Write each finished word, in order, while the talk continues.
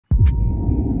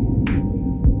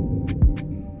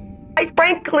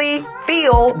frankly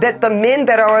feel that the men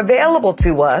that are available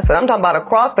to us, and I'm talking about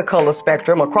across the color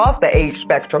spectrum, across the age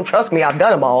spectrum, trust me, I've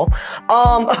done them all,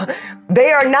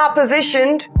 they are not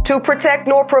positioned to protect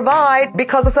nor provide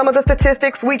because of some of the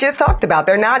statistics we just talked about.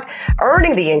 They're not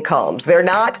earning the incomes. They're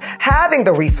not having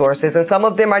the resources, and some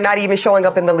of them are not even showing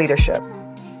up in the leadership.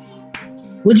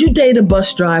 Would you date a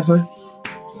bus driver?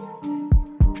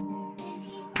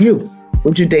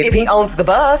 Would you date if he owns the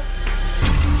bus?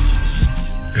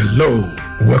 Hello,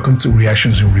 welcome to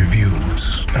Reactions and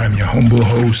Reviews. I'm your humble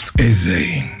host,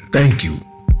 Eze. Thank you,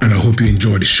 and I hope you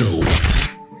enjoy the show.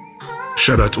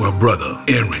 Shout out to our brother,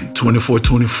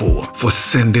 Aaron2424, for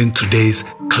sending today's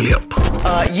clip.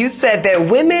 You said that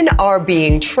women are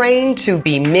being trained to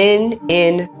be men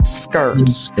in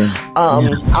skirts.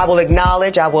 I will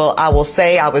acknowledge, I will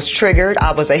say I was triggered.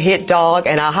 I was a hit dog,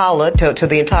 and I hollered to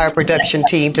the entire production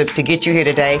team to get you here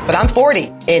today. But I'm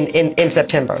 40 in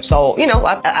September. So, you know,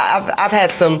 I've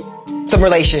had some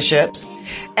relationships,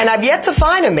 and I've yet to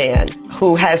find a man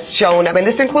who has shown, I mean,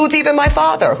 this includes even my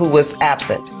father, who was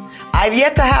absent. I've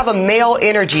yet to have a male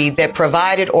energy that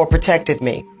provided or protected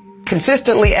me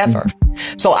consistently ever.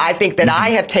 So I think that I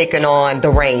have taken on the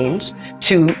reins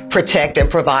to protect and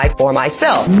provide for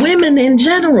myself. Women in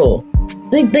general,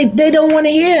 they don't want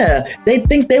to hear. They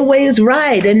think their way is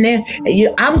right. And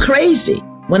I'm crazy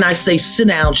when I say sit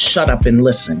down, shut up, and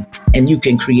listen, and you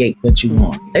can create what you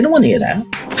want. They don't want to hear that.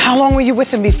 How long were you with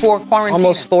him before quarantine?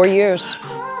 Almost 4 years.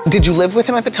 Did you live with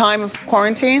him at the time of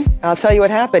quarantine? I'll tell you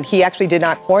what happened. He actually did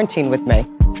not quarantine with me.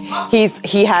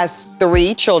 He has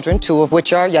 3 children, 2 of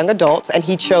which are young adults, and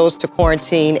he chose to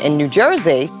quarantine in New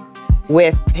Jersey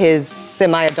with his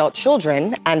semi-adult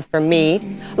children. And for me,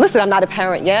 listen, I'm not a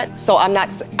parent yet, so I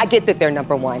get that they're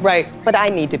number one. Right. But I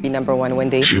need to be number one,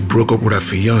 Wendy. She broke up with her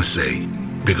fiance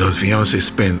because fiance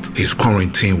spent his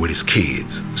quarantine with his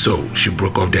kids. So she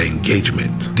broke off their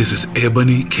engagement. This is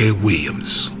Eboni K.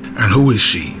 Williams. And who is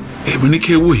she? Eboni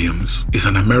K. Williams is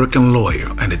an American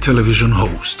lawyer and a television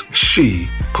host. She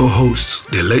co-hosts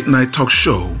the late-night talk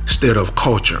show State of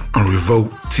Culture on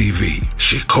Revolt TV.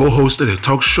 She co-hosted a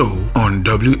talk show on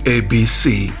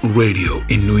WABC Radio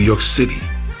in New York City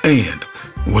and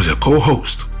was a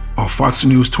co-host of Fox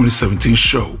News 2017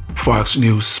 show, Fox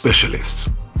News Specialists.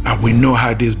 And we know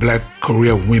how these black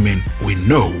career women, we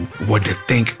know what they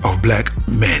think of black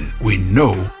men. We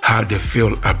know how they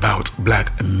feel about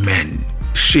black men.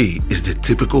 She is the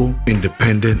typical,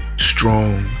 independent,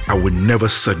 strong, I would never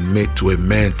submit to a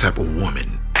man type of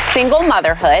woman. Single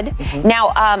motherhood.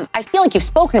 Now, I feel like you've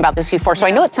spoken about this before, so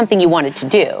I know it's something you wanted to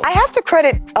do. I have to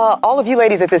credit all of you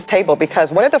ladies at this table,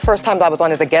 because one of the first times I was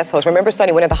on as a guest host, remember,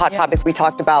 Sonny, one of the hot topics we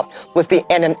talked about was the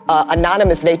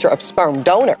anonymous nature of sperm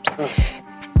donors.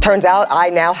 Turns out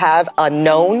I now have a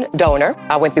known donor.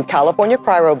 I went through California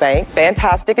Cryobank,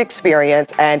 fantastic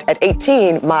experience, and at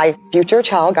 18, my future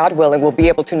child, God willing, will be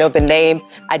able to know the name,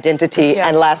 identity,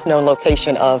 and last known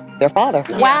location of their father.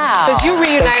 Wow. Because you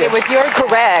reunited with your...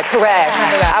 Correct.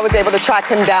 I was able to track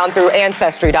him down through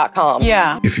Ancestry.com.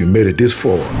 Yeah. If you made it this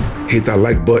far, hit that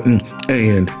like button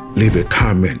and leave a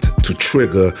comment to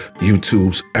trigger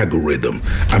YouTube's algorithm.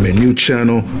 I'm a new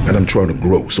channel and I'm trying to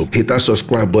grow. So hit that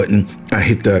subscribe button and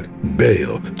hit that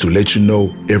bell to let you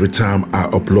know every time I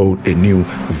upload a new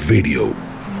video.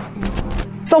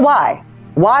 So why?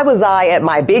 Why was I, at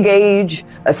my big age,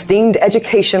 esteemed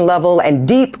education level, and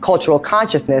deep cultural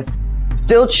consciousness,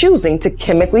 still choosing to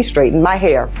chemically straighten my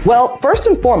hair? Well, first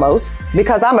and foremost,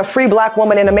 because I'm a free black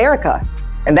woman in America.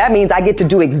 And that means I get to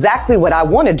do exactly what I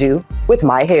want to do with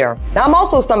my hair. Now, I'm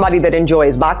also somebody that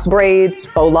enjoys box braids,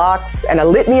 faux locks, and a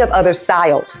litany of other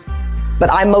styles.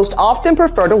 But I most often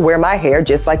prefer to wear my hair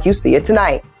just like you see it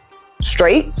tonight,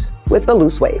 straight with a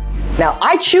loose wave. Now,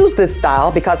 I choose this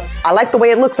style because I like the way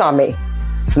it looks on me.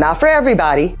 It's not for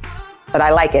everybody, but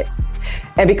I like it.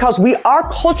 And because we are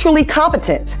culturally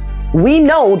competent, we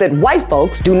know that white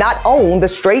folks do not own the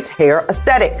straight hair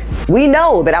aesthetic. We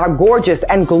know that our gorgeous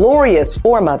and glorious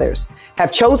foremothers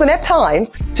have chosen at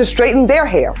times to straighten their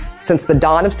hair since the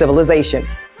dawn of civilization.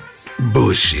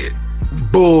 Bullshit.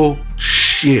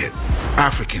 Bullshit.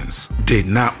 Africans did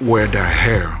not wear their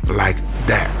hair like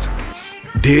that.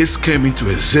 This came into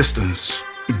existence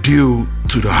due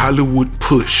to the Hollywood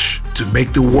push to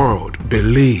make the world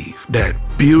believe that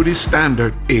beauty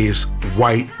standard is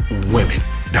white women.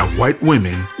 That white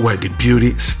women were the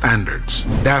beauty standards.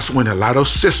 That's when a lot of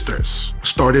sisters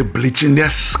started bleaching their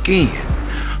skin,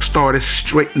 started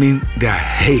straightening their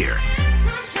hair.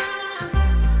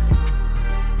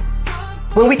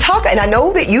 When we talk, and I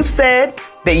know that you've said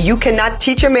that you cannot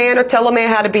teach a man or tell a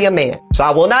man how to be a man. So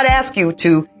I will not ask you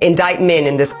to indict men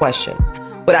in this question.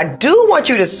 But I do want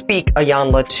you to speak,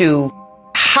 Iyanla, to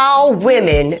how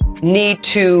women need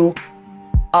to,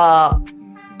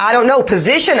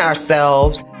 position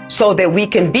ourselves so that we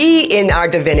can be in our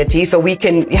divinity, so we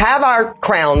can have our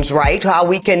crowns right, how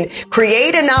we can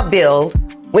create and not build,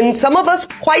 when some of us,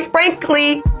 quite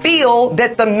frankly, feel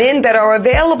that the men that are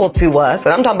available to us,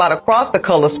 and I'm talking about across the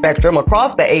color spectrum,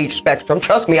 across the age spectrum,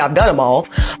 trust me, I've done them all,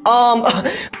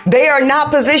 they are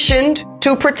not positioned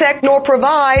to protect nor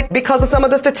provide because of some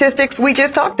of the statistics we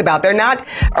just talked about. They're not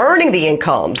earning the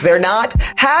incomes. They're not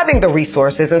having the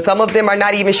resources, and some of them are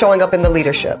not even showing up in the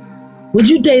leadership. Would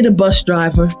you date a bus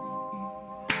driver?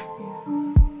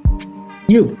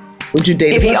 Would you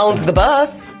date if he owns the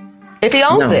bus? If he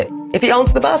owns it. If he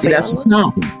owns the bus. See, that's a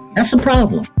problem. That's a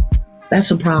problem.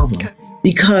 That's a problem. Okay.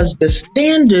 Because the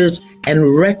standards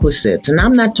and requisites, and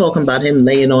I'm not talking about him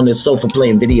laying on his sofa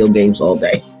playing video games all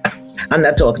day. I'm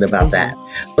not talking about that.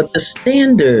 But the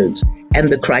standards and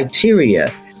the criteria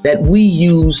that we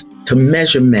use to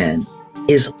measure men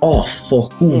is off for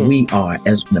who we are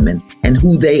as women and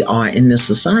who they are in this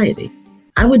society.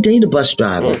 I would date a bus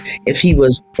driver if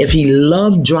he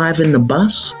loved driving the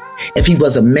bus, if he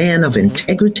was a man of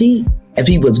integrity, if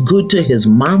he was good to his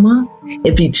mama,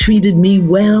 if he treated me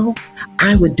well,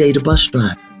 I would date a bus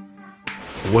driver.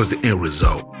 What's the end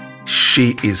result?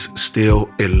 She is still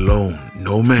alone.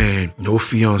 No man, no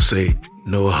fiance,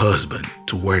 no husband.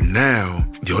 To where now,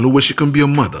 the only way she can be a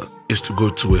mother is to go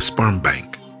to a sperm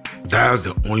bank. That's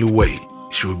the only way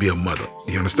she will be a mother.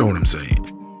 Do you understand what I'm saying?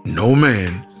 No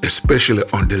man, especially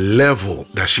on the level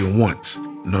that she wants,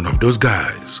 none of those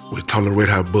guys will tolerate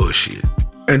her bullshit.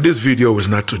 And this video is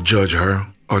not to judge her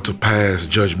or to pass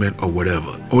judgment or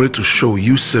whatever, only to show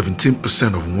you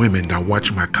 17% of women that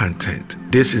watch my content.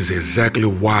 This is exactly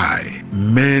why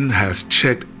men has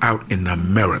checked out in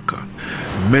America.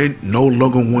 Men no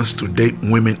longer wants to date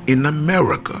women in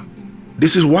America.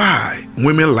 This is why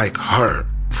women like her.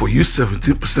 For you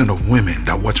 17% of women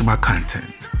that watch my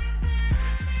content,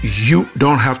 you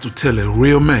don't have to tell a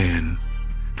real man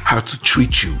how to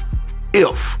treat you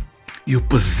if you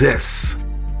possess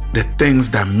the things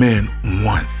that men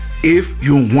want. If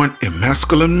you want a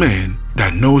masculine man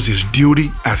that knows his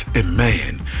duty as a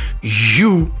man,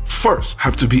 you first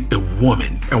have to be a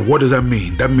woman. And what does that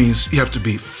mean? That means you have to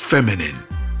be feminine.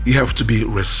 You have to be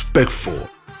respectful.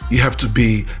 You have to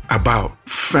be about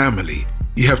family.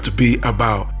 You have to be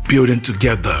about building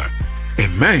together. A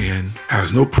man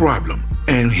has no problem,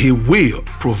 and he will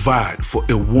provide for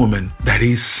a woman that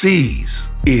he sees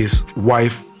is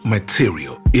wife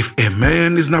material. If a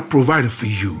man is not providing for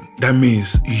you, that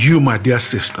means you, my dear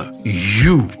sister,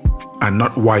 you are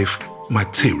not wife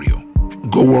material.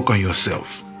 Go work on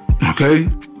yourself, okay?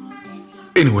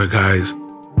 Anyway, guys,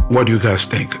 what do you guys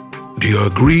think? Do you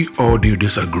agree or do you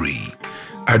disagree?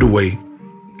 Either way,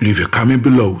 leave your comment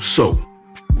below so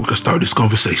we can start this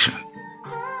conversation.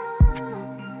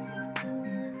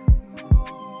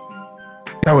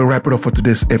 That will wrap it up for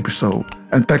today's episode.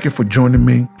 And thank you for joining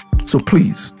me. So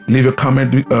please leave a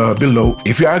comment below.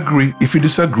 If you agree, if you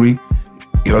disagree,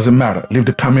 it doesn't matter. Leave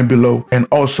the comment below. And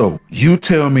also, you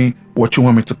tell me what you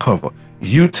want me to cover.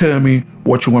 You tell me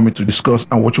what you want me to discuss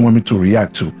and what you want me to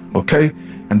react to. Okay?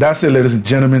 And that's it, ladies and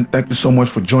gentlemen. Thank you so much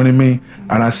for joining me.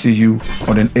 And I'll see you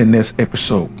on the next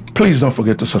episode. Please don't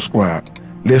forget to subscribe.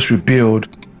 Let's rebuild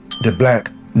the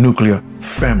Black nuclear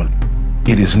family.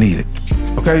 It is needed.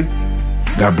 Okay?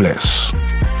 God bless.